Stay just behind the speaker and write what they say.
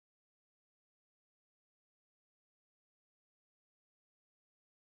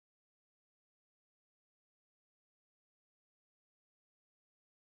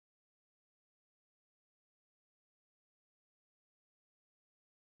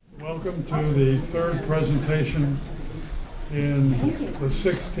Welcome to the third presentation in the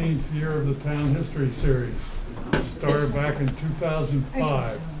 16th year of the Town History Series. It started back in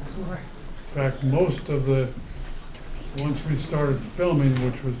 2005. In fact, most of once we started filming,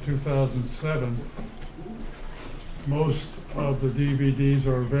 which was 2007, most of the DVDs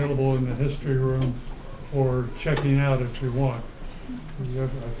are available in the history room for checking out if you want. I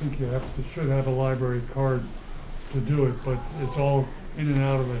think you should have a library card to do it, but it's all in and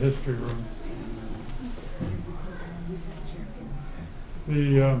out of the history room.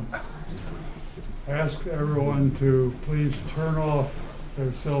 Ask everyone to please turn off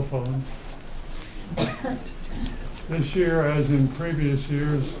their cell phones. This year, as in previous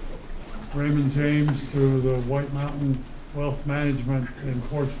years, Raymond James, through the White Mountain Wealth Management in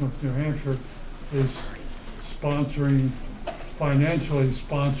Portsmouth, New Hampshire, is financially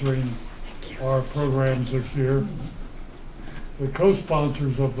sponsoring our programs this year. The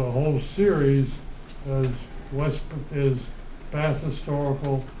co-sponsors of the whole series is Bath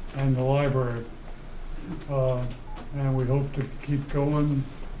Historical and the library. And we hope to keep going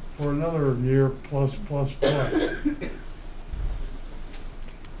for another year plus.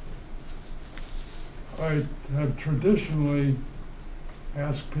 I have traditionally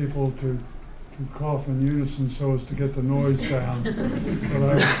asked people to cough in unison so as to get the noise down, but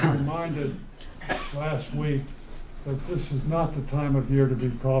I was reminded last week that this is not the time of year to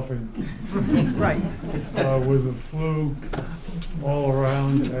be coughing. Right. With the flu all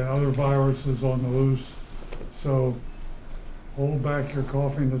around and other viruses on the loose. So hold back your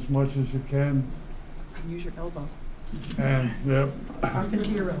coughing as much as you can. Use your elbow. And, yep. Cough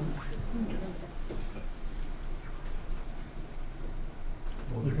into your own.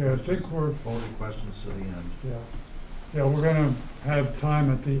 Okay, I think we're holding questions to the end. Yeah, we're going to have time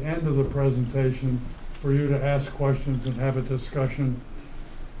at the end of the presentation for you to ask questions and have a discussion.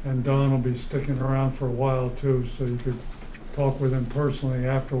 And Don will be sticking around for a while too, so you could talk with him personally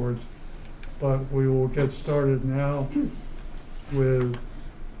afterwards. But we will get started now with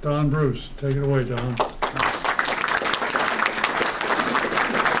Don Bruce. Take it away, Don.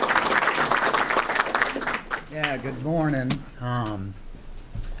 Yeah, good morning.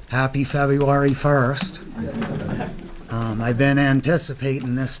 Happy February 1st. I've been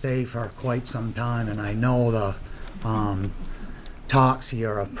anticipating this day for quite some time, and I know the talks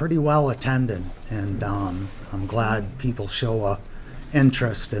here are pretty well attended, and I'm glad people show a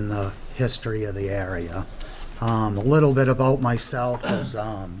interest in the history of the area. A little bit about myself is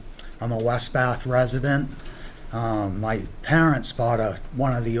I'm a West Bath resident. My parents bought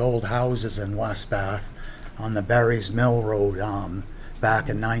one of the old houses in West Bath on the Berries Mill Road back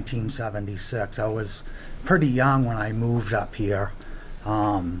in 1976. I was pretty young when I moved up here.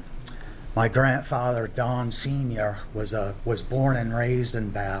 My grandfather, Don Sr., was born and raised in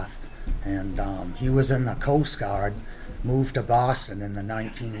Bath, and he was in the Coast Guard, moved to Boston in the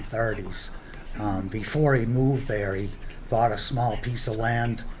 1930s. Before he moved there, he bought a small piece of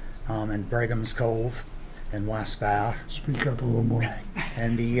land in Brigham's Cove in West Bath. Speak up a little more.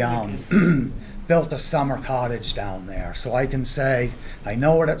 And he built a summer cottage down there. So I can say I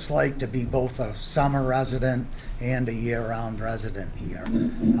know what it's like to be both a summer resident and a year-round resident here.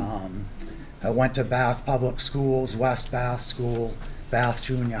 I went to Bath Public Schools, West Bath School, Bath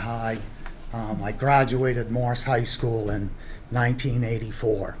Junior High. I graduated Morse High School in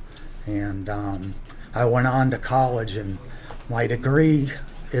 1984. And I went on to college, and my degree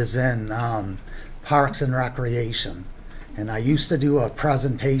is in Parks and Recreation. And I used to do a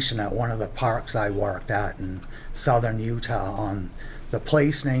presentation at one of the parks I worked at in southern Utah on the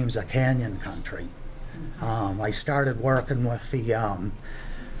place names of Canyon Country. I started working with the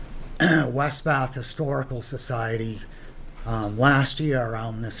West Bath Historical Society last year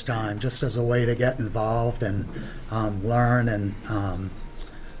around this time, just as a way to get involved and learn and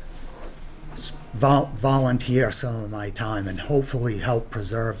volunteer some of my time and hopefully help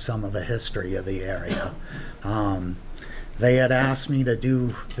preserve some of the history of the area. They had asked me to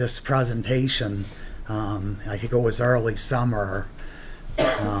do this presentation, I think it was early summer,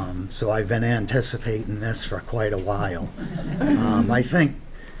 so I've been anticipating this for quite a while. I think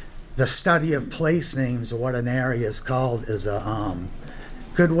the study of place names, or what an area is called, is a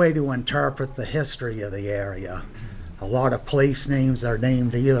good way to interpret the history of the area. A lot of place names are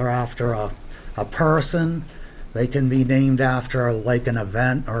named either after a person, they can be named after like an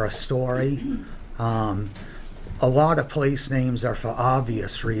event or a story. A lot of place names are for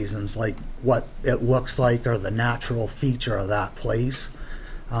obvious reasons, like what it looks like or the natural feature of that place.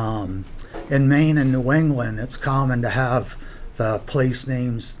 In Maine and New England, it's common to have the place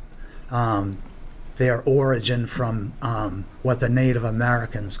names their origin from what the Native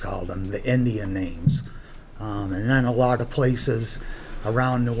Americans called them, the Indian names. And then a lot of places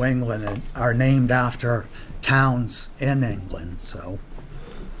around New England are named after towns in England. So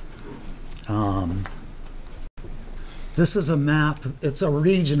this is a map. It's a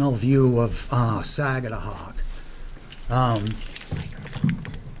regional view of Sagadahoc. A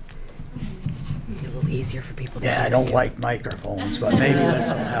little easier for people to Yeah, I hear don't you. like microphones, but maybe this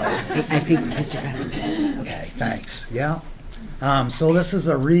will help. I think because you're better suited. Okay, thanks. Yeah. So this is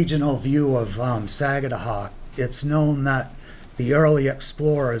a regional view of Sagadahoc. It's known that the early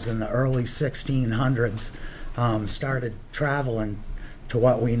explorers in the early 1600s started traveling to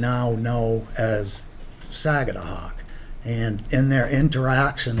what we now know as Sagadahoc. And in their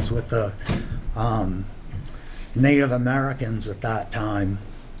interactions with the Native Americans at that time,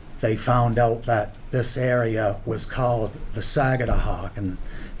 they found out that this area was called the Sagadahoc. And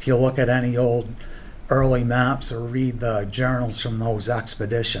if you look at any old early maps or read the journals from those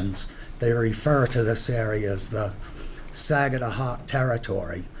expeditions, they refer to this area as the Sagadahoc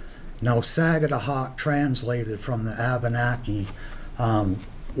territory. Now, Sagadahoc, translated from the Abenaki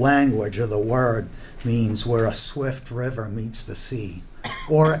language or the word, means where a swift river meets the sea,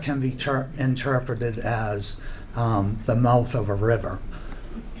 or it can be interpreted as the mouth of a river.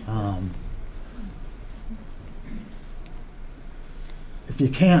 If you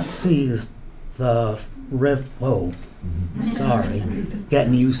can't see the river, whoa, sorry,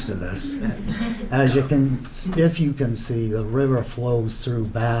 getting used to this. As you can, if you can see, the river flows through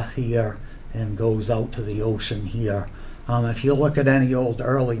Bath here and goes out to the ocean here. If you look at any old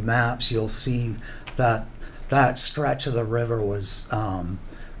early maps, you'll see that that stretch of the river was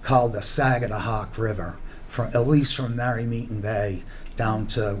called the Sagadahoc River, at least from Merrymeeting Bay down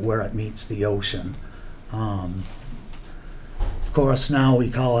to where it meets the ocean. Of course, now we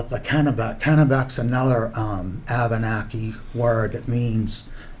call it the Kennebec. Kennebec's another Abenaki word. It means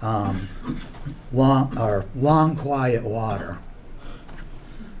long, quiet water.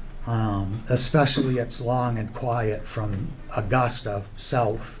 Especially it's long and quiet from Augusta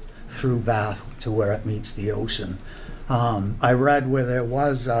south through Bath to where it meets the ocean. I read where there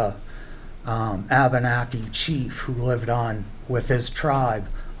was a Abenaki chief who lived with his tribe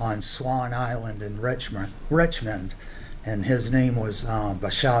on Swan Island in Richmond, and his name was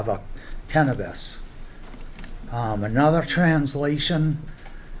Bashaba Kennebis. Another translation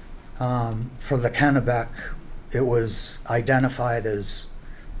for the Kennebec, it was identified as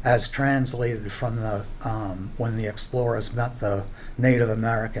translated from the when the explorers met the Native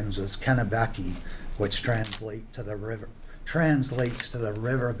Americans, was Kennebeki, which translates to the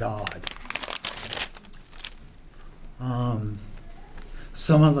river god.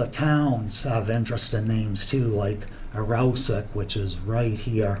 Some of the towns have interesting names too, like Arousek, which is right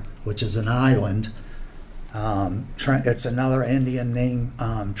here, which is an island. It's another Indian name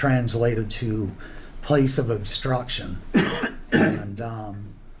translated to place of obstruction. And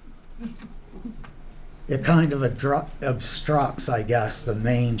it kind of obstructs, I guess, the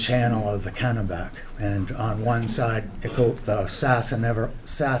main channel of the Kennebec. And on one side, the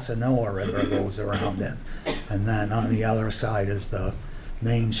Sassanoa River goes around it. And then on the other side is the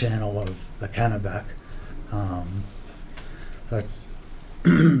main channel of the Kennebec.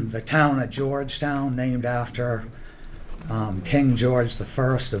 The town of Georgetown, named after King George I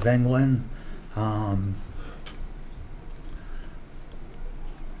of England.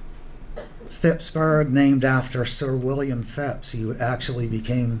 Phippsburg, named after Sir William Phipps. He actually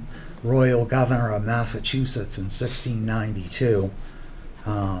became Royal Governor of Massachusetts in 1692.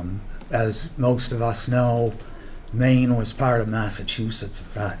 As most of us know, Maine was part of Massachusetts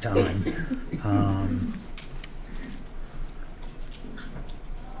at that time.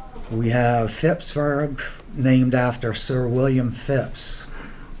 We have Phippsburg, named after Sir William Phipps,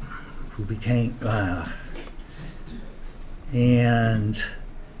 who became, and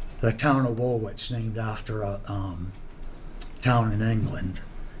the town of Woolwich, named after a town in England.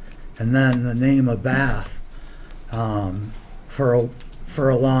 And then the name of Bath, for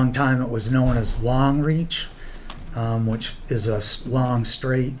a long time it was known as Longreach, which is a long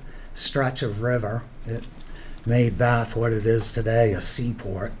straight stretch of river. It made Bath what it is today, a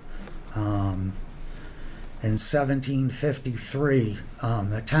seaport. In 1753,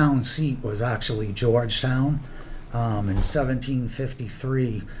 the town seat was actually Georgetown. In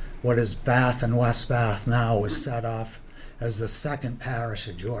 1753, what is Bath and West Bath now was set off as the second parish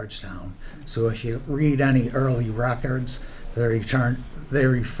of Georgetown. So if you read any early records, they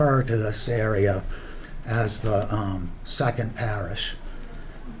refer to this area as the second parish.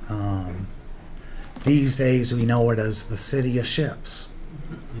 These days we know it as the City of Ships.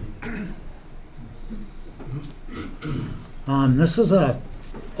 This is a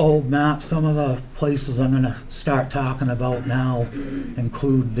old map. Some of the places I'm gonna start talking about now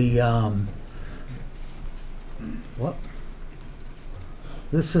include the,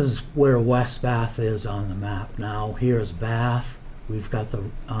 this is where West Bath is on the map now. Here's Bath. We've got the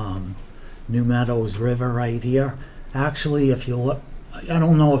New Meadows River right here. Actually, if you look, I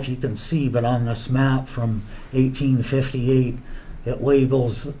don't know if you can see, but on this map from 1858, it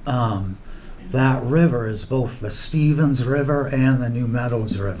labels that river as both the Stevens River and the New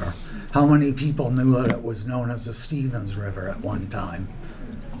Meadows River. How many people knew that it was known as the Stevens River at one time?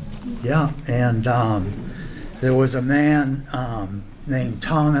 Yeah, and there was a man named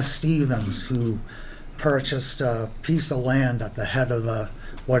Thomas Stevens who purchased a piece of land at the head of the,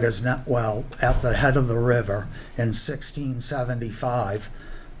 what is not, well, at the head of the river in 1675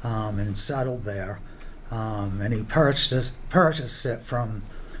 and settled there. And he purchased it from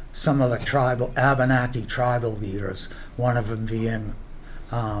some of the tribal, Abenaki tribal leaders, one of them being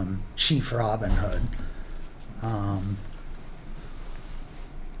Chief Robin Hood.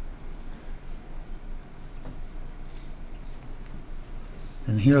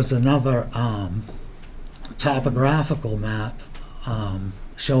 And here's another topographical map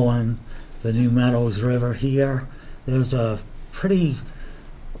showing the New Meadows River here. There's a pretty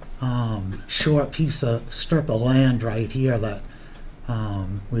short strip of land right here that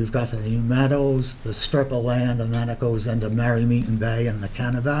we've got the New Meadows, the strip of land, and then it goes into Merrymeeting Bay and the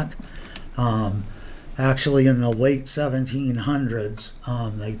Kennebec. Actually, in the late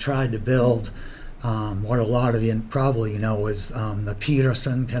 1700s, they tried to build what a lot of you probably know is the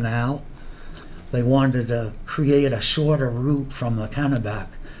Peterson Canal. They wanted to create a shorter route from the Kennebec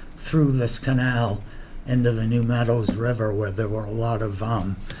through this canal into the New Meadows River, where there were a lot of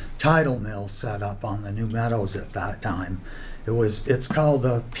tidal mills set up on the New Meadows at that time. It's called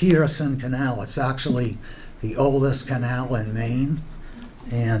the Peterson Canal. It's actually the oldest canal in Maine,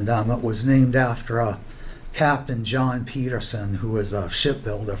 and it was named after a Captain John Peterson, who was a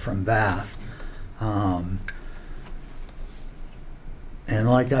shipbuilder from Bath. And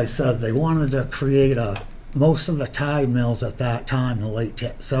like I said, they wanted to create most of the tide mills at that time, the late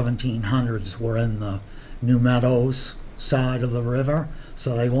 1700s, were in the New Meadows side of the river.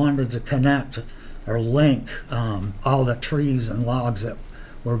 So they wanted to connect or link all the trees and logs that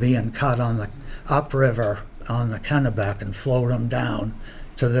were being cut on the upriver on the Kennebec and float them down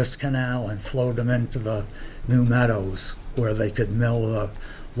to this canal and float them into the New Meadows, where they could mill the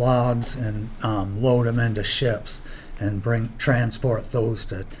logs and load them into ships and transport those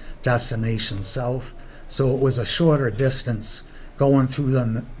to destinations south. So it was a shorter distance going through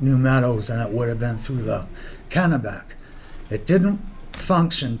the New Meadows than it would have been through the Kennebec. It didn't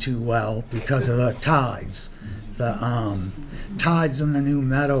function too well because of the tides. The tides in the New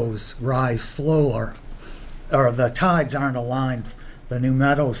Meadows rise slower, or the tides aren't aligned. The New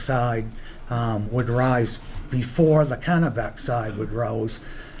Meadows side would rise before the Kennebec side would rise,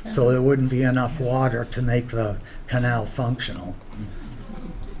 so there wouldn't be enough water to make the canal functional.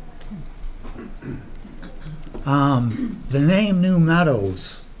 The name New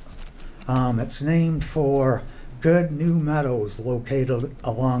Meadows, it's named for good new meadows located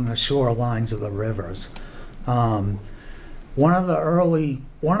along the shorelines of the rivers. One of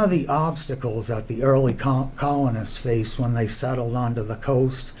the obstacles that the early colonists faced when they settled onto the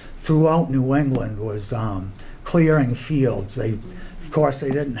coast throughout New England was clearing fields. Of course,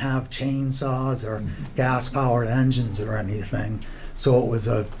 they didn't have chainsaws or gas-powered engines or anything, so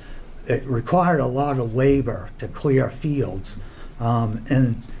it required a lot of labor to clear fields.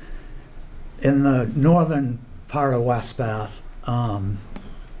 And in the northern part of West Bath,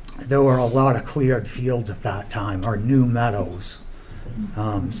 there were a lot of cleared fields at that time, or new meadows.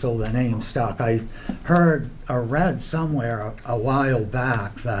 So the name stuck. I heard or read somewhere a while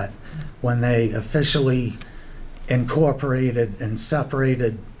back that when they officially incorporated and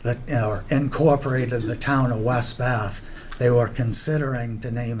separated incorporated the town of West Bath, they were considering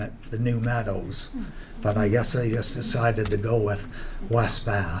to name it the New Meadows, but I guess they just decided to go with West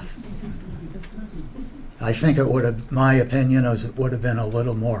Bath. I think it would have, my opinion is it would have been a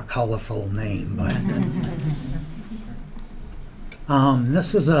little more colorful name, but.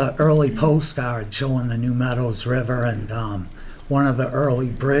 This is an early postcard showing the New Meadows River and one of the early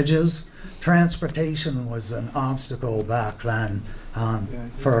bridges. Transportation was an obstacle back then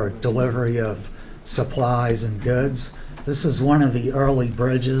for delivery of supplies and goods. This is one of the early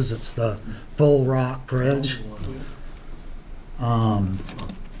bridges. It's the Bull Rock Bridge.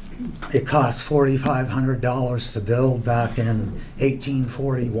 It cost $4,500 to build back in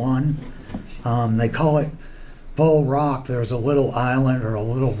 1841. They call it Bull Rock, there's a little island or a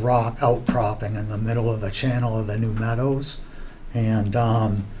little rock outcropping in the middle of the channel of the New Meadows. And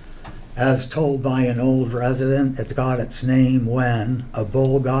as told by an old resident, it got its name when a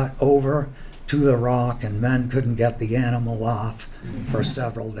bull got over to the rock and men couldn't get the animal off for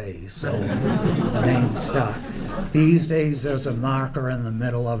several days. So the name stuck. These days, there's a marker in the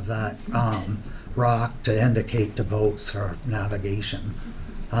middle of that rock to indicate to boats for navigation.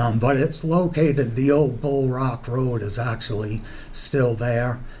 But it's located, the old Bull Rock Road is actually still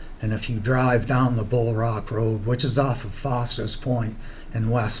there. And if you drive down the Bull Rock Road, which is off of Foster's Point in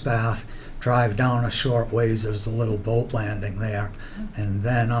West Bath, drive down a short ways, there's a little boat landing there. And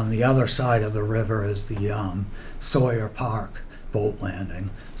then on the other side of the river is the Sawyer Park boat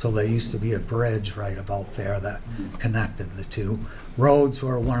landing. So there used to be a bridge right about there that connected the two. Roads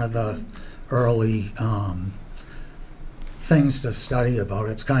were one of the early things to study about.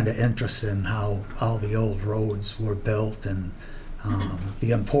 It's kind of interesting how all the old roads were built and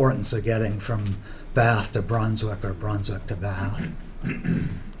the importance of getting from Bath to Brunswick or Brunswick to Bath.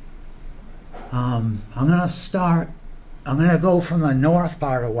 I'm gonna go from the north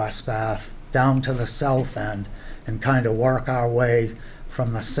part of West Bath down to the south end and kind of work our way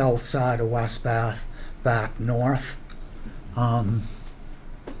from the south side of West Bath back north.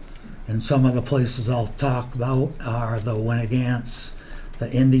 And some of the places I'll talk about are the Winnegants, the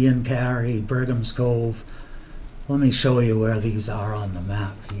Indian Carry, Brigham's Cove. Let me show you where these are on the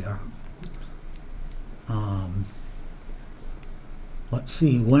map here. Let's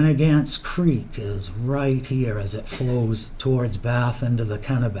see, Winnegants Creek is right here as it flows towards Bath into the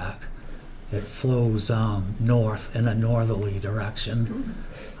Kennebec. It flows north in a northerly direction.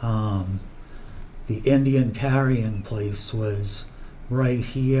 The Indian Carrying Place was right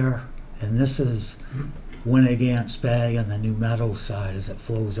here, and this is Winnegants Bay and the New Meadow side as it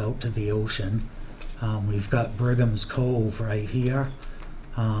flows out to the ocean. We've got Brigham's Cove right here,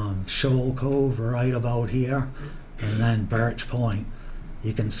 Shoal Cove right about here, and then Birch Point.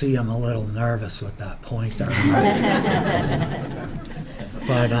 You can see I'm a little nervous with that pointer.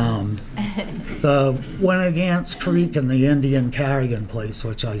 But the Winnegants Creek and the Indian Carrying Place,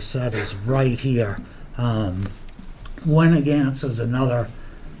 which I said is right here. Winnegants is another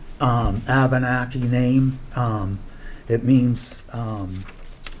Abenaki name. It means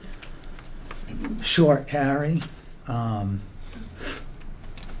short carry,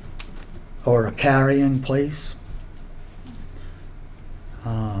 or a carrying place.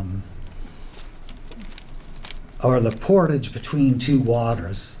 Or the portage between two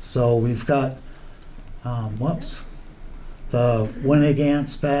waters. So we've got, the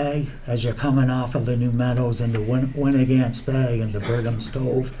Winnegants Bay, as you're coming off of the New Meadows into Winnegants Bay into Brigham's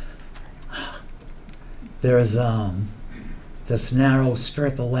Cove. There's this narrow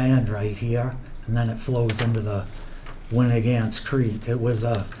strip of land right here, and then it flows into the Winnegants Creek. It was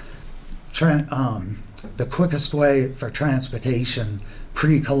the quickest way for transportation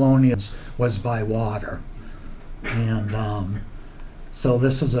pre-colonials was by water. And so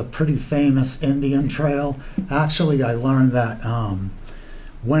this is a pretty famous Indian trail. Actually, I learned that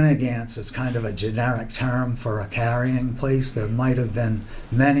Winnegants is kind of a generic term for a carrying place. There might have been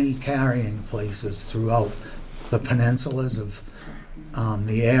many carrying places throughout the peninsulas of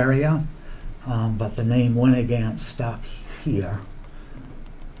the area, but the name Winnegants stuck here.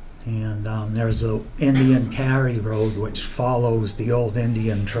 And there's the Indian Carry Road, which follows the old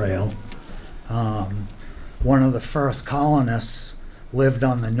Indian Trail. One of the first colonists lived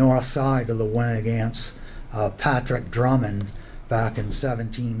on the north side of the Winnegants, Patrick Drummond, back in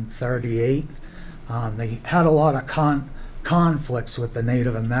 1738. They had a lot of conflicts with the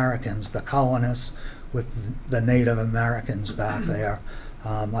Native Americans, the colonists with the Native Americans back there.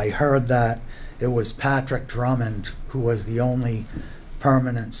 I heard that it was Patrick Drummond who was the only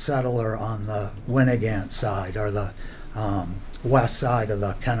permanent settler on the Winnegant side, or the west side of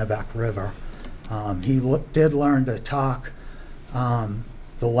the Kennebec River. He did learn to talk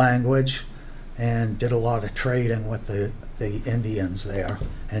the language and did a lot of trading with the Indians there.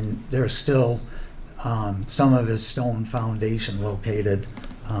 And there's still some of his stone foundation located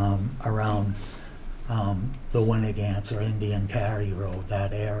around the Winnegants or Indian Carry Road,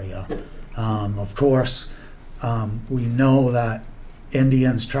 that area. Of course, we know that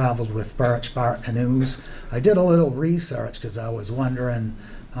Indians traveled with birch bark canoes. I did a little research because I was wondering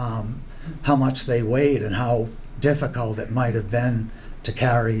how much they weighed and how difficult it might have been to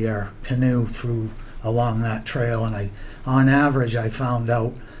carry your canoe along that trail. And on average, I found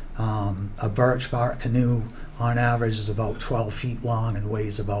out a birch bark canoe on average is about 12 feet long and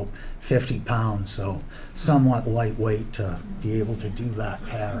weighs about 50 pounds, so somewhat lightweight to be able to do that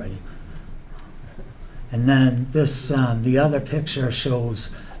carry. And then this, the other picture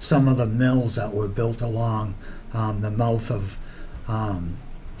shows some of the mills that were built along the mouth of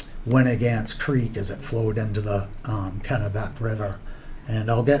Winnegans Creek as it flowed into the Kennebec River.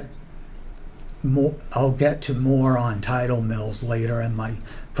 And I'll get to more on tidal mills later in my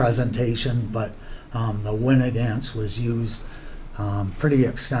presentation, but the Winnegans was used pretty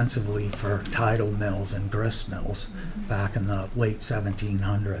extensively for tidal mills and grist mills back in the late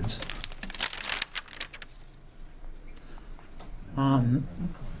 1700s.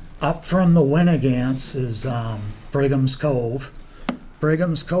 Up from the Winnegans is Brigham's Cove.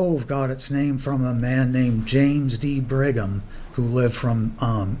 Brigham's Cove got its name from a man named James D. Brigham, who lived from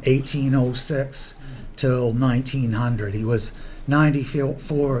 1806 till 1900. He was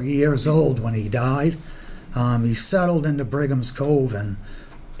 94 years old when he died. He settled into Brigham's Cove in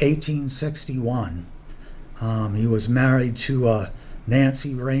 1861. He was married to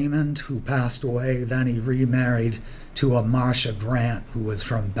Nancy Raymond, who passed away. Then he remarried to a Marcia Grant, who was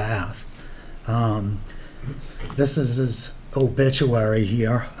from Bath. This is his obituary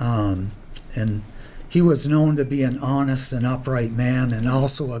here. And he was known to be an honest and upright man and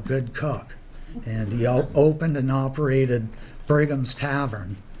also a good cook. And he opened and operated Brigham's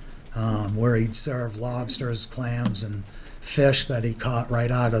Tavern, where he'd serve lobsters, clams, and fish that he caught right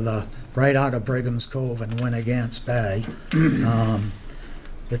out of Brigham's Cove and Winnegans Bay.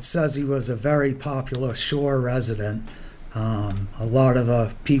 It says he was a very popular shore resident. A lot of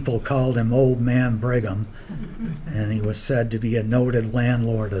the people called him Old Man Brigham, and he was said to be a noted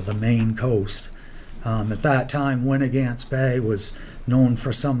landlord of the Maine coast. At that time, Winnegans Bay was known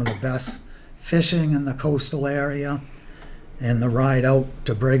for some of the best fishing in the coastal area, and the ride out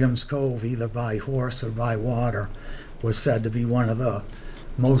to Brigham's Cove, either by horse or by water, was said to be one of the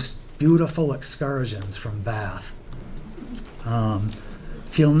most beautiful excursions from Bath.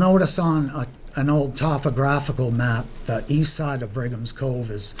 If you'll notice on an old topographical map, the east side of Brigham's Cove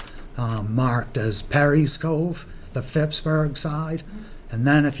is marked as Perry's Cove, the Phippsburg side. And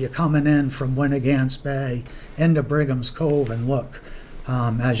then if you're coming in from Winnegans Bay into Brigham's Cove and look,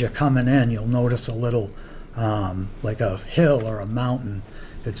 as you're coming in, you'll notice a little, like a hill or a mountain.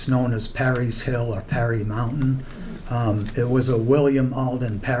 It's known as Perry's Hill or Perry Mountain. It was a William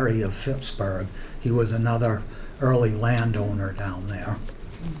Alden Perry of Phippsburg. He was another early landowner down there.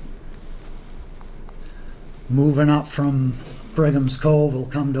 Moving up from Brigham's Cove, we'll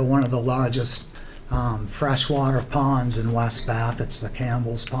come to one of the largest freshwater ponds in West Bath. It's the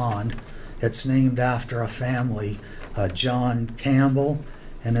Campbell's Pond. It's named after a family, John Campbell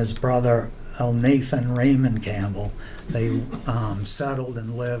and his brother Elnathan Raymond Campbell. They settled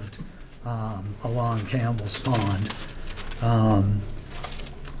and lived along Campbell's Pond.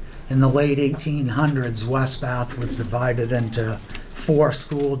 In the late 1800s, West Bath was divided into 4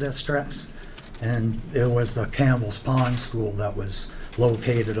 school districts, and it was the Campbell's Pond School that was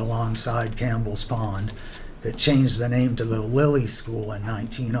located alongside Campbell's Pond. It changed the name to the Lilly School in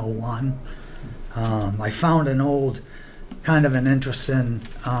 1901. I found an old, kind of an interesting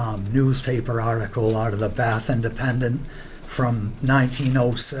newspaper article out of the Bath Independent from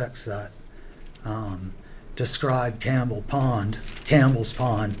 1906 that described Campbell's Pond.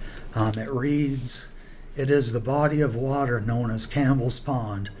 It reads, "It is the body of water known as Campbell's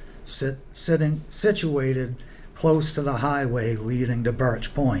Pond, situated close to the highway leading to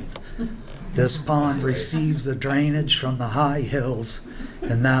Birch Point. This pond receives the drainage from the high hills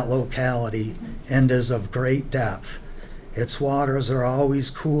in that locality and is of great depth. Its waters are always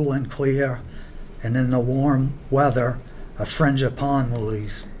cool and clear, and in the warm weather, a fringe of pond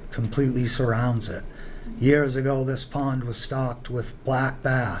lilies completely surrounds it. Years ago, this pond was stocked with black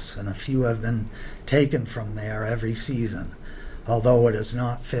bass, and a few have been taken from there every season, although it is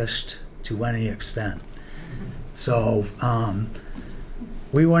not fished to any extent." So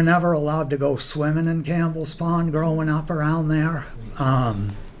we were never allowed to go swimming in Campbell's Pond growing up around there.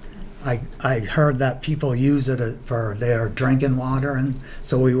 I heard that people use it for their drinking water, and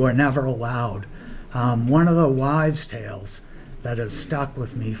so we were never allowed. One of the wives' tales that has stuck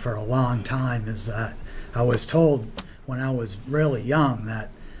with me for a long time is that I was told when I was really young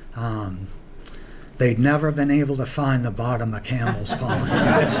that they'd never been able to find the bottom of Campbell's Pond,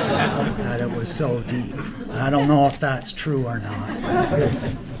 that it was so deep. I don't know if that's true or not.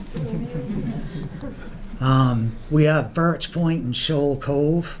 We have Birch Point and Shoal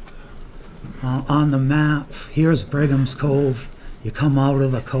Cove. On the map, here's Brigham's Cove. You come out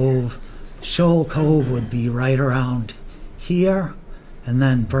of the cove. Shoal Cove would be right around here, and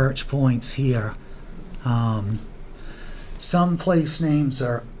then Birch Point's here. Some place names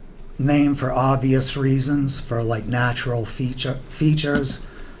are named for obvious reasons, for like natural features.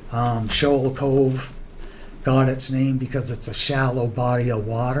 Shoal Cove got its name because it's a shallow body of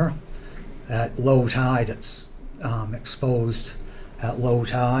water. At low tide, it's exposed at low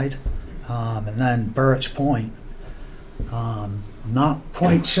tide. And then Birch Point. I'm not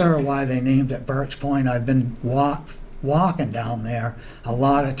quite sure why they named it Birch Point. I've been walking down there a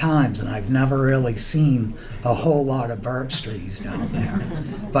lot of times, and I've never really seen a whole lot of birch trees down there.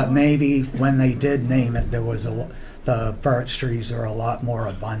 But maybe when they did name it, the birch trees are a lot more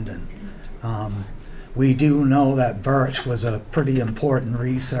abundant. We do know that birch was a pretty important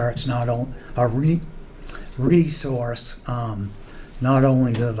resource, not only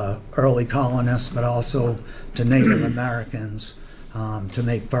to the early colonists, but also to Native Americans to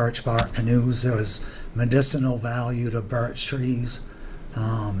make birch bark canoes. There was medicinal value to birch trees,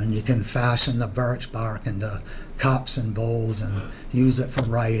 and you can fashion the birch bark into cups and bowls and use it for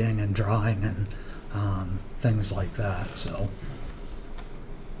writing and drawing and things like that. So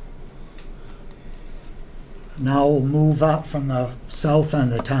now we'll move up from the south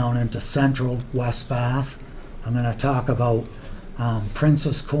end of town into central West Bath. I'm going to talk about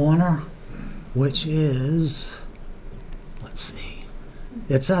Princess Corner, which is, let's see,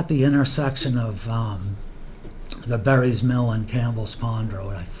 it's at the intersection of the Berry's Mill and Campbell's Pond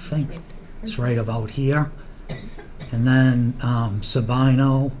Road. I think it's right about here. And then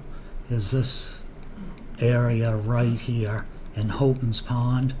Sabino is this area right here, and Houghton's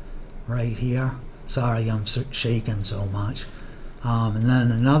Pond right here. Sorry, I'm shaking so much. And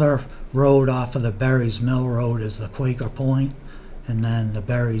then another road off of the Berry's Mill Road is the Quaker Point, and then the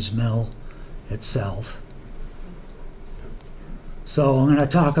Berry's Mill itself. So I'm going to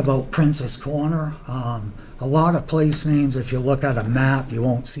talk about Princess Corner. A lot of place names, if you look at a map, you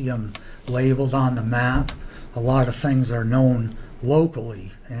won't see them labeled on the map. A lot of things are known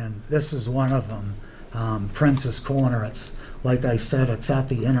locally, and this is one of them. Princess Corner, it's, like I said, it's at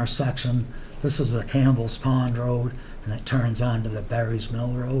the intersection. This is the Campbell's Pond Road, and it turns onto the Berry's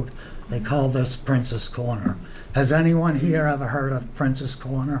Mill Road. They call this Princess Corner. Has anyone here ever heard of Princess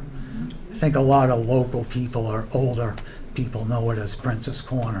Corner? I think a lot of local people or older people know it as Princess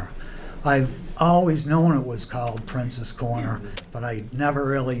Corner. I've always known it was called Princess Corner, but I never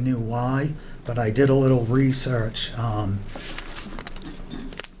really knew why. But I did a little research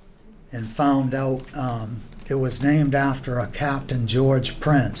and found out it was named after a Captain George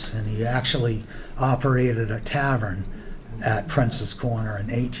Prince, and he actually operated a tavern at Princess Corner in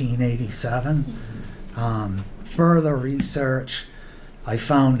 1887. Further research, I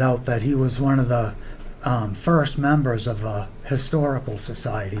found out that he was one of the first members of a historical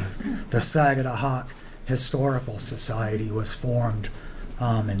society. The Sagadahoc Historical Society was formed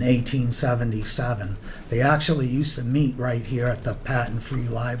in 1877. They actually used to meet right here at the Patent Free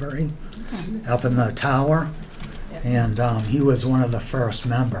Library up in the tower, and he was one of the first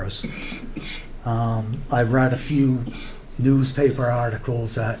members. I read a few newspaper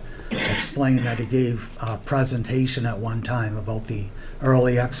articles that explain that he gave a presentation at one time about the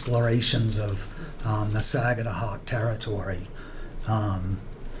early explorations of the Sagadahoc territory.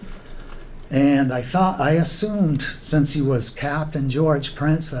 And I assumed, since he was Captain George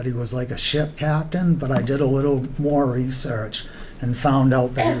Prince, that he was like a ship captain, but I did a little more research and found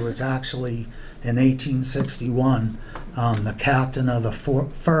out that he was actually, in 1861, the captain of the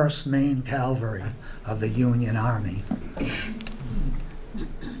 1st Maine Cavalry of the Union Army.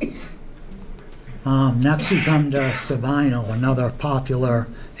 Next we come to Sabino, another popular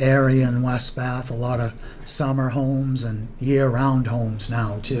area in West Bath. A lot of summer homes and year-round homes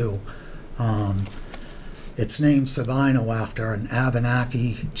now too. It's named Sabino after an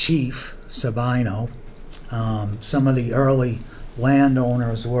Abenaki chief, Sabino. Some of the early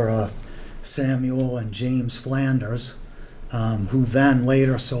landowners were Samuel and James Flanders, who then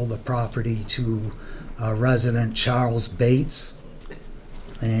later sold the property to resident Charles Bates.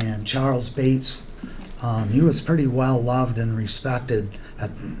 And Charles Bates, he was pretty well loved and respected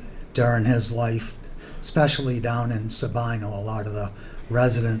during his life, especially down in Sabino. A lot of the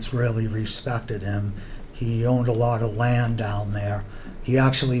residents really respected him. He owned a lot of land down there. He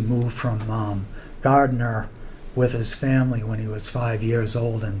actually moved from Gardner with his family when he was 5 years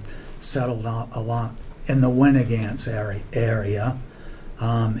old and settled along in the Winnegants area.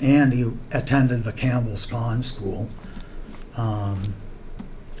 And he attended the Campbell's Pond School.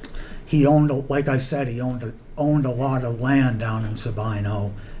 He owned, like I said, he owned a lot of land down in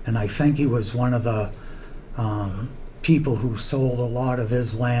Sabino, and I think he was one of the people who sold a lot of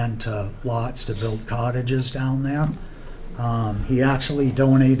his land to lots to build cottages down there. He actually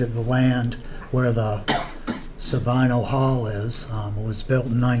donated the land where the Sabino Hall is. It was built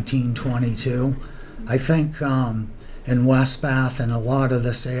in 1922. I think in West Bath and a lot of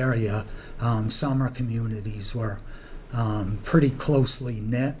this area, summer communities were pretty closely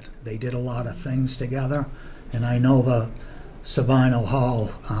knit. They did a lot of things together, and I know the Sabino Hall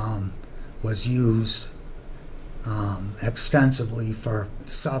was used extensively for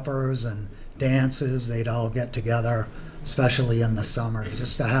suppers and dances. They'd all get together, especially in the summer,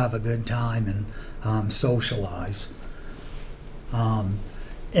 just to have a good time and socialize.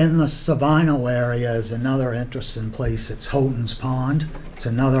 In the Sabino area is another interesting place. It's Houghton's Pond. It's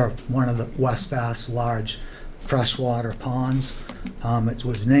another one of the West Bath's large freshwater ponds. It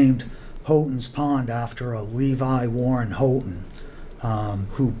was named Houghton's Pond after a Levi Warren Houghton,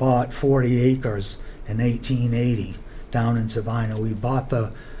 who bought 40 acres in 1880 down in Sabino. He bought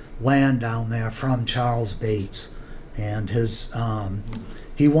the land down there from Charles Bates, and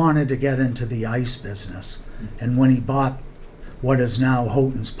he wanted to get into the ice business. And when he bought what is now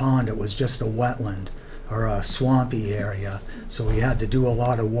Houghton's Pond, it was just a wetland or a swampy area, so he had to do a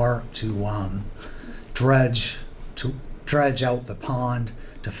lot of work to dredge out the pond,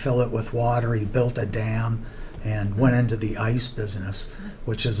 to fill it with water. He built a dam and went into the ice business,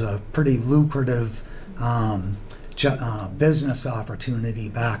 which is a pretty lucrative business opportunity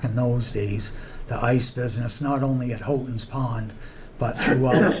back in those days. The ice business, not only at Houghton's Pond, but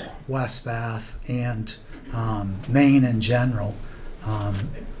throughout West Bath and Maine in general.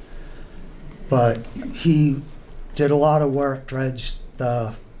 But he did a lot of work, dredged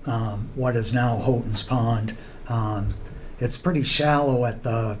the what is now Houghton's Pond. It's pretty shallow at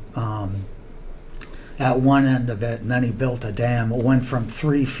the at one end of it, and then he built a dam. It went from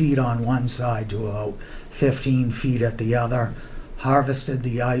 3 feet on one side to about 15 feet at the other. Harvested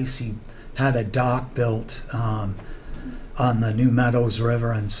the ice. He had a dock built on the New Meadows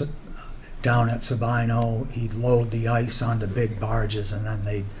River and down at Sabino. He'd load the ice onto big barges, and then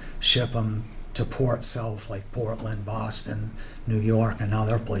they'd ship them to ports south like Portland, Boston, New York, and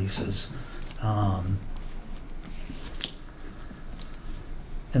other places.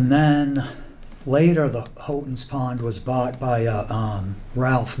 And then later, the Houghton's Pond was bought by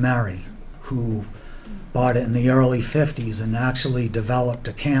Ralph Merry, who bought it in the early 50s and actually developed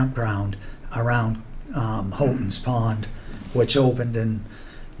a campground around Houghton's Pond, which opened in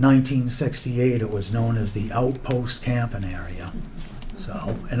 1968. It was known as the Outpost Camping Area.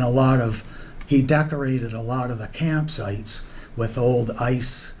 So, and he decorated a lot of the campsites with old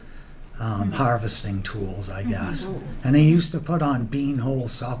ice harvesting tools, I guess. And he used to put on beanhole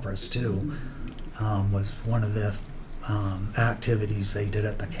suppers too. Was one of the activities they did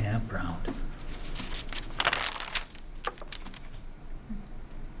at the campground.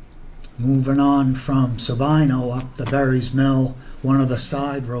 Moving on from Sabino up the Berry's Mill, one of the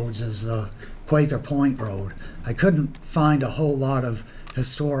side roads is the Quaker Point Road. I couldn't find a whole lot of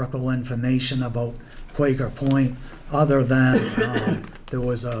historical information about Quaker Point other than it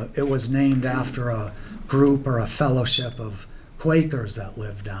was named after a group or a fellowship of Quakers that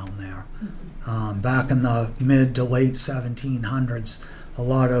lived down there. Back in the mid to late 1700s, a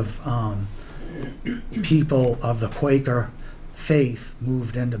lot of people of the Quaker faith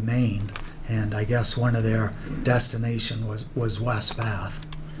moved into Maine, and I guess one of their destination was West Bath.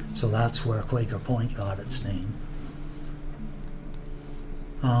 So that's where Quaker Point got its name.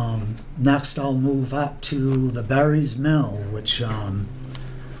 Next I'll move up to the Berry's Mill, which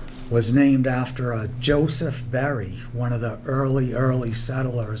was named after a Joseph Berry, one of the early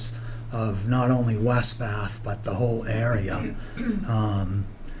settlers of not only West Bath but the whole area.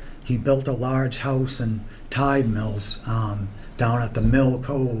 He built a large house and tide mills down at the Mill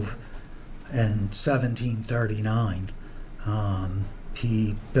Cove in 1739.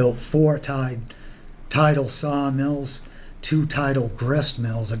 He built 4 tidal sawmills, 2 tidal grist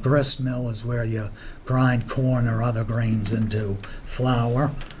mills. A grist mill is where you grind corn or other grains into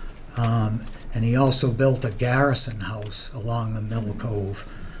flour. And he also built a garrison house along the Mill Cove,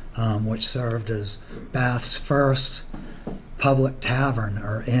 which served as Bath's first public tavern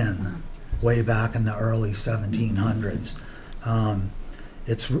or inn way back in the early 1700s.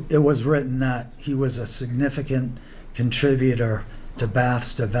 It was written that he was a significant contributor to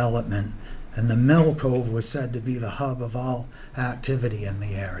Bath's development, and the Mill Cove was said to be the hub of all activity in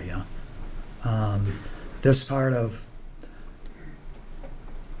the area. This part of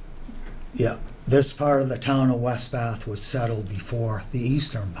the town of West Bath was settled before the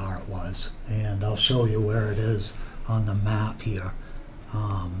eastern part was, and I'll show you where it is on the map here.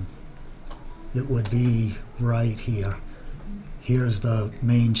 It would be right here. Here's the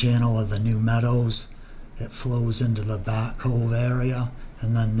main channel of the New Meadows. It flows into the Back Cove area,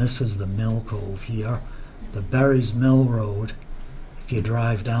 and then this is the Mill Cove here. The Berry's Mill Road, if you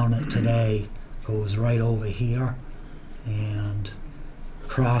drive down it today, goes right over here and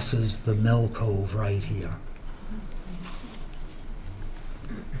crosses the Mill Cove right here.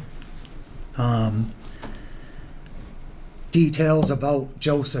 Details about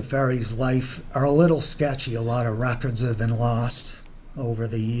Joseph Ferry's life are a little sketchy. A lot of records have been lost over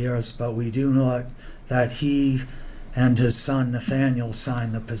the years, but we do know that he and his son Nathaniel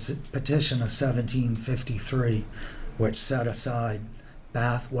signed the petition of 1753, which set aside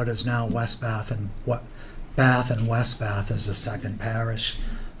Bath, what is now West Bath, and what Bath and West Bath as the second parish.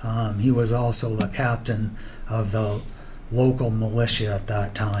 He was also the captain of the local militia at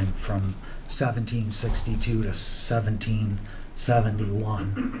that time from 1762 to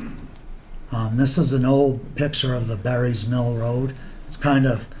 1771. This is an old picture of the Berries Mill Road. It kind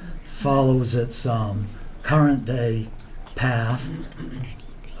of follows its current day path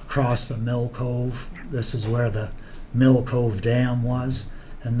across the Mill Cove. This is where the Mill Cove Dam was.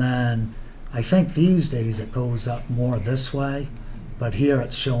 And then I think these days it goes up more this way, but here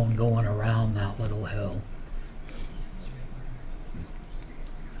it's shown going around that little hill.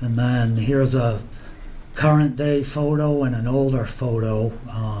 And then here's a current day photo and an older photo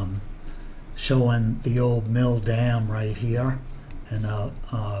showing the old mill dam right here, and a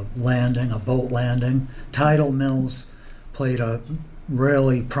boat landing. Tidal mills played a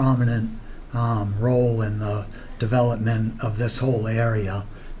really prominent role in the development of this whole area,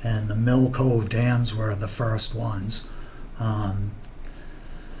 and the Mill Cove dams were the first ones.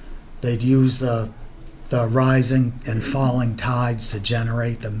 They'd use the rising and falling tides to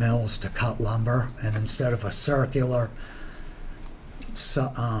generate the mills to cut lumber, and instead of a circular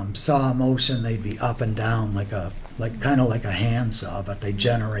saw motion, they'd be up and down kind of like a hand saw, but they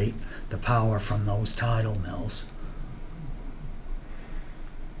generate the power from those tidal mills.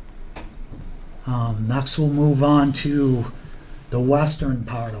 Next we'll move on to the western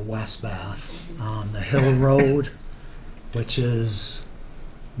part of West Bath, the Hill Road, which is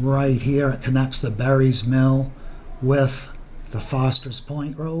right here. It connects the Berries Mill with the Foster's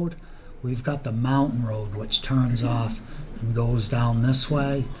Point Road. We've got the Mountain Road, which turns off and goes down this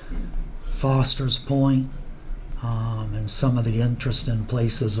way. Foster's Point, and some of the interesting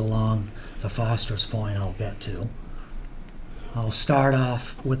places along the Foster's Point I'll get to. I'll start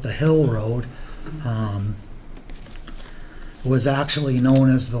off with the Hill Road. It was actually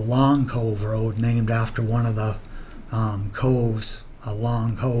known as the Long Cove Road, named after one of the coves, a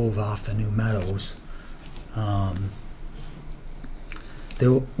long cove off the New Meadows.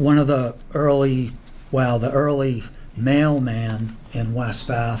 One of the early mailman in West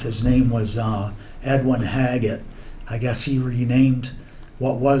Bath, his name was Edwin Haggett. I guess he renamed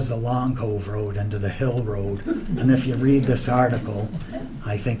what was the Long Cove Road into the Hill Road. And if you read this article,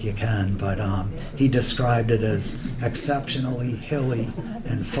 I think you can, but he described it as exceptionally hilly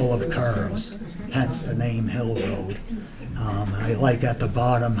and full of curves, hence the name Hill Road. I like at the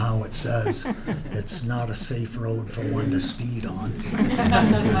bottom how it says it's not a safe road for one to speed on.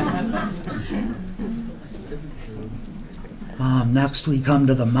 Next we come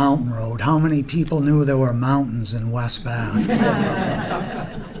to the Mountain Road. How many people knew there were mountains in West Bath?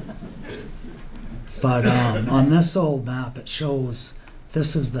 But on this old map it shows,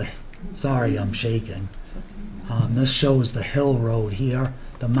 this is the, sorry I'm shaking. This shows the Hill Road here.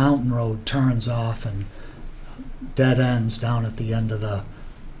 The Mountain Road turns off and dead ends down at the end of the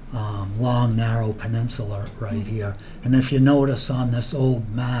long narrow peninsula right here. And if you notice on this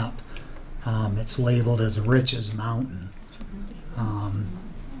old map, it's labeled as Riches Mountain.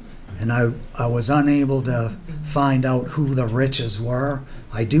 And I was unable to find out who the Riches were.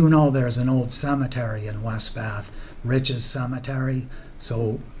 I do know there's an old cemetery in West Bath, Riches Cemetery,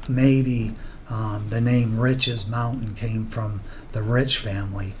 so maybe the name Riches Mountain came from the Rich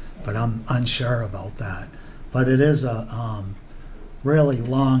family, but I'm unsure about that. But it is a really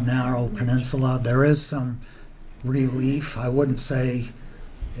long, narrow peninsula. There is some relief. I wouldn't say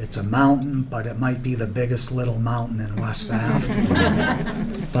it's a mountain, but it might be the biggest little mountain in West Bath.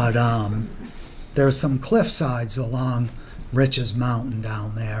 But there's some cliff sides along Riches Mountain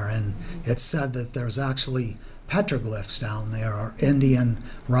down there, and it's said that there's actually petroglyphs down there, or Indian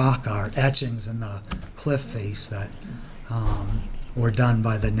rock art, etchings in the cliff face that were done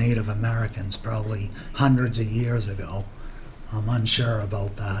by the Native Americans probably hundreds of years ago. I'm unsure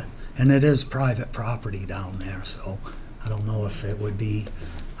about that. And it is private property down there, so I don't know if it would be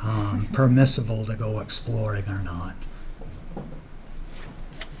permissible to go exploring or not.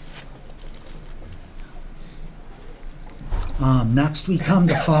 Next we come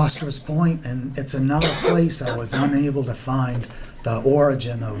to Foster's Point, and it's another place I was unable to find the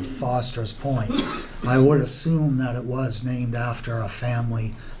origin of Foster's Point. I would assume that it was named after a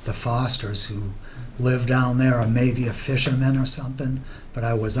family the Fosters who live down there, or maybe a fisherman or something, but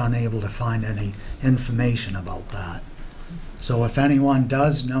I was unable to find any information about that. So if anyone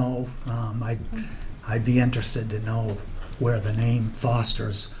does know, I'd be interested to know where the name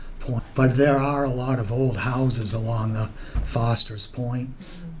Foster's Point. But there are a lot of old houses along the Foster's Point,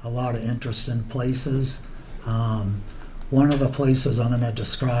 a lot of interesting places. One of the places I'm going to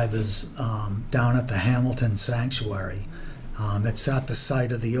describe is down at the Hamilton Sanctuary. It's at the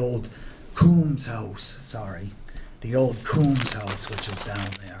site of the old Coombs House, the old Coombs House, which is down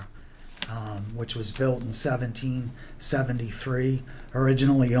there, which was built in 1773,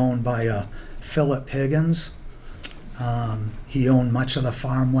 originally owned by Philip Higgins. He owned much of the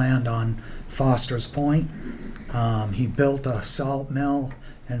farmland on Foster's Point. He built a salt mill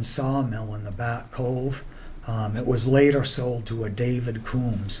and sawmill in the back cove. It was later sold to a David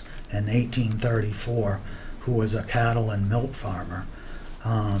Coombs in 1834, who was a cattle and milk farmer.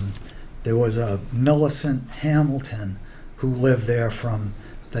 There was a Millicent Hamilton who lived there from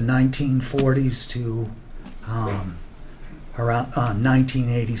the 1940s to around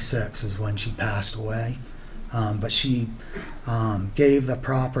 1986 is when she passed away. But she gave the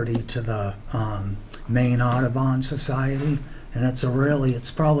property to the Maine Audubon Society, and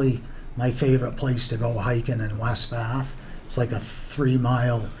it's probably my favorite place to go hiking in West Bath. It's like a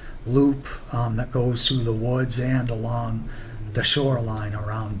 3-mile loop that goes through the woods and along the shoreline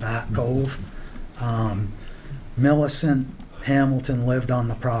around Back Cove. Millicent Hamilton lived on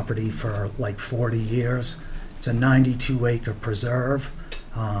the property for like 40 years. It's a 92-acre preserve.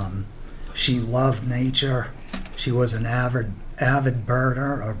 She loved nature. She was an avid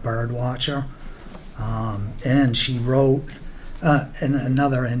birder or bird watcher. And she wrote, and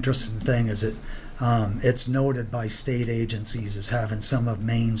another interesting thing is it's noted by state agencies as having some of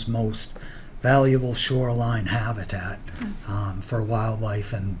Maine's most valuable shoreline habitat for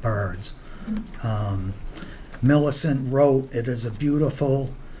wildlife and birds. Millicent wrote, "It is a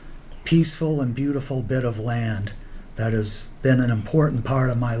beautiful, peaceful and beautiful bit of land that has been an important part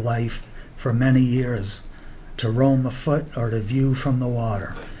of my life for many years, to roam afoot or to view from the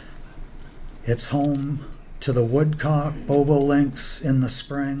water. It's home to the woodcock, bobolinks in the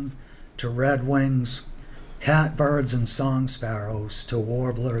spring, to redwings, catbirds and song sparrows, to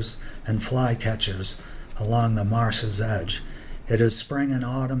warblers and flycatchers along the marsh's edge. It is spring and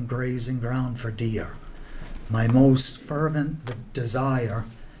autumn grazing ground for deer. My most fervent desire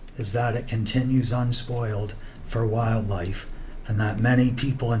is that it continues unspoiled for wildlife, and that many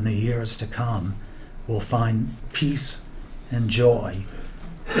people in the years to come will find peace and joy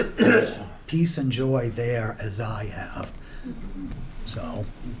there as I have." So,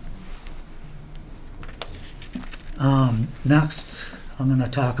 next I'm going to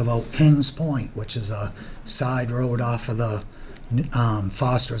talk about Kings Point, which is a side road off of the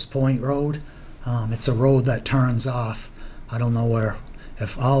Foster's Point Road. It's a road that turns off, I don't know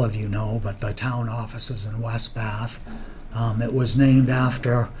if all of you know, but the town offices in West Bath. It was named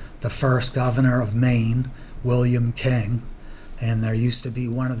after the first governor of Maine, William King, and there used to be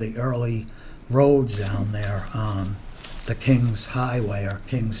one of the early roads down there, the King's Highway or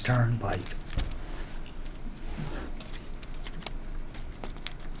King's Turnpike,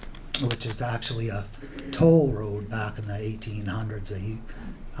 which is actually a toll road back in the 1800s.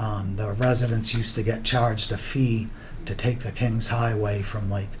 The residents used to get charged a fee to take the King's Highway from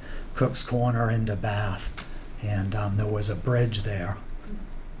like Cook's Corner into Bath, and there was a bridge there.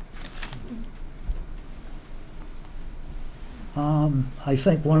 I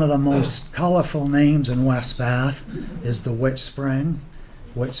think one of the most colorful names in West Bath is the Witch Spring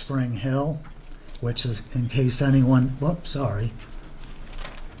Hill, which is, in case anyone,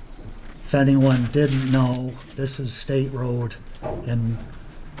 if anyone didn't know, this is State Road in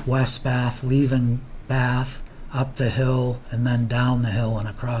West Bath, leaving Bath, up the hill, and then down the hill and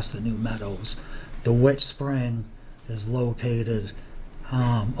across the New Meadows. The Witch Spring is located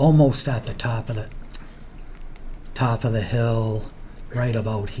almost at the top of the hill, right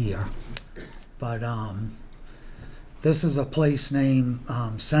about here. But this is a place name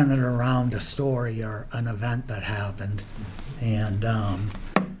centered around a story or an event that happened, and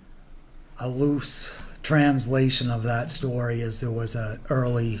a loose translation of that story is there was an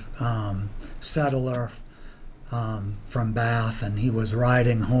early settler from Bath, and he was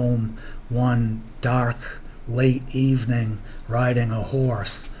riding home one dark, late evening, riding a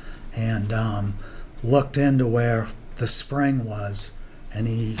horse, and looked into where the spring was, and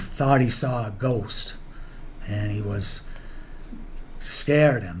he thought he saw a ghost, and he was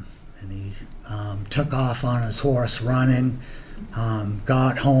scared him, and he took off on his horse running,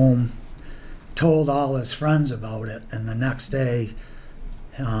 got home, told all his friends about it, and the next day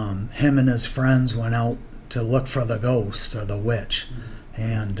him and his friends went out to look for the ghost or the witch,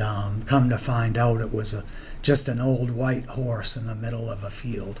 and come to find out it was just an old white horse in the middle of a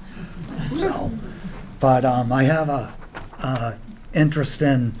field. So, but I have a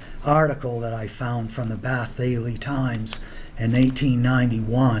interesting article that I found from the Bath Daily Times in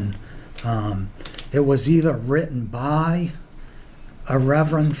 1891. It was either written by a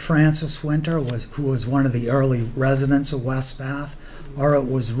Reverend Francis Winter, who was one of the early residents of West Bath, or it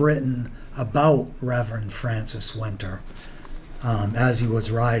was written about Reverend Francis Winter as he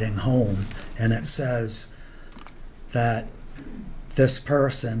was riding home. And it says that this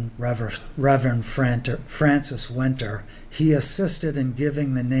person, Reverend Francis Winter, he assisted in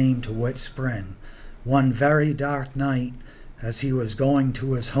giving the name to Whit Spring. One very dark night, as he was going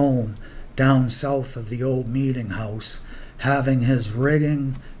to his home down south of the old meeting house, having his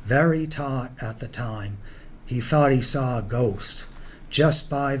rigging very taut at the time, he thought he saw a ghost just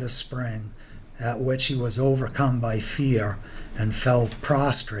by the spring, at which he was overcome by fear and fell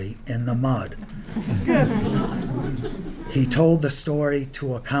prostrate in the mud. He told the story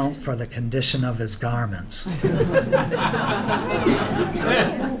to account for the condition of his garments.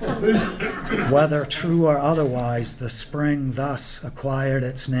 Whether true or otherwise, the spring thus acquired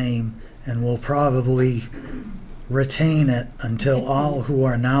its name and will probably retain it until all who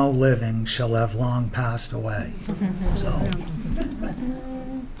are now living shall have long passed away. So,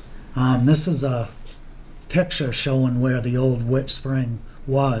 this is a picture showing where the old Whit Spring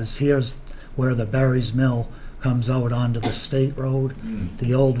was. Here's where the Berry's Mill comes out onto the State Road.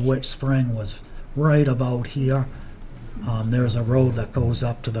 The old Whit Spring was right about here. There's a road that goes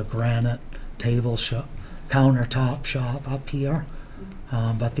up to the granite table shop, countertop shop up here.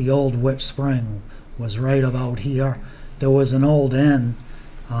 But the old Whit Spring was right about here. There was an old inn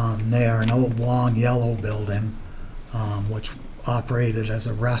there, an old long yellow building, which operated as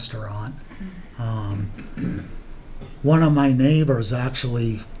a restaurant. One of my neighbors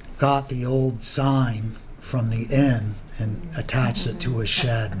actually got the old sign from the inn and attached it to his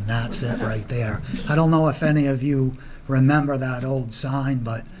shed, and that's it right there. I don't know if any of you remember that old sign,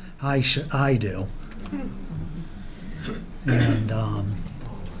 but I do. And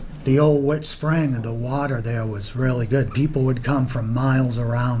the old Whit Spring, the water there was really good. People would come from miles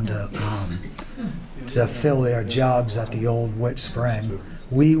around to fill their jugs at the old Whit Spring.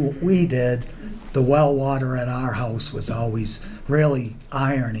 We did. The well water at our house was always really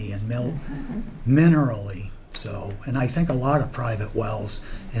irony and minerally. So, and I think a lot of private wells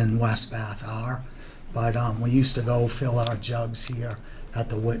in West Bath are. But we used to go fill our jugs here at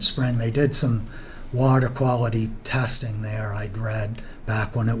the Whit Spring. They did some water quality testing there, I'd read,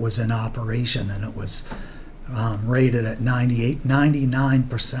 back when it was in operation, and it was rated at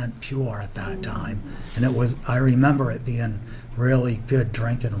 99% pure at that time. And it was, I remember it being really good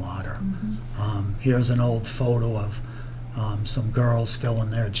drinking water. Here's an old photo of some girls filling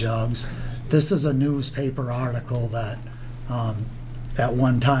their jugs. This is a newspaper article that at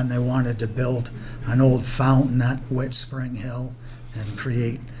one time they wanted to build an old fountain at Whit Spring Hill and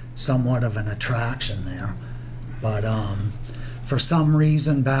create somewhat of an attraction there. But for some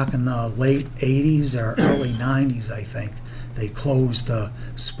reason back in the late 80s or early 90s, I think, they closed the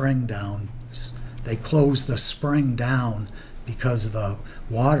spring down. They closed the spring down because the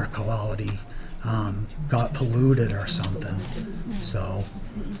water quality got polluted or something. So,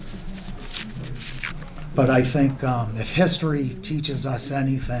 but I think if history teaches us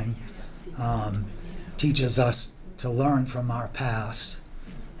anything, teaches us to learn from our past.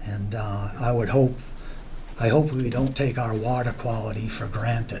 And I hope we don't take our water quality for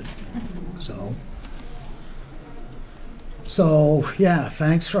granted. So yeah,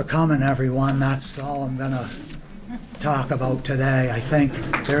 thanks for coming, everyone. That's all I'm gonna talk about today. I think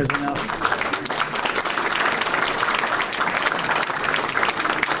there's enough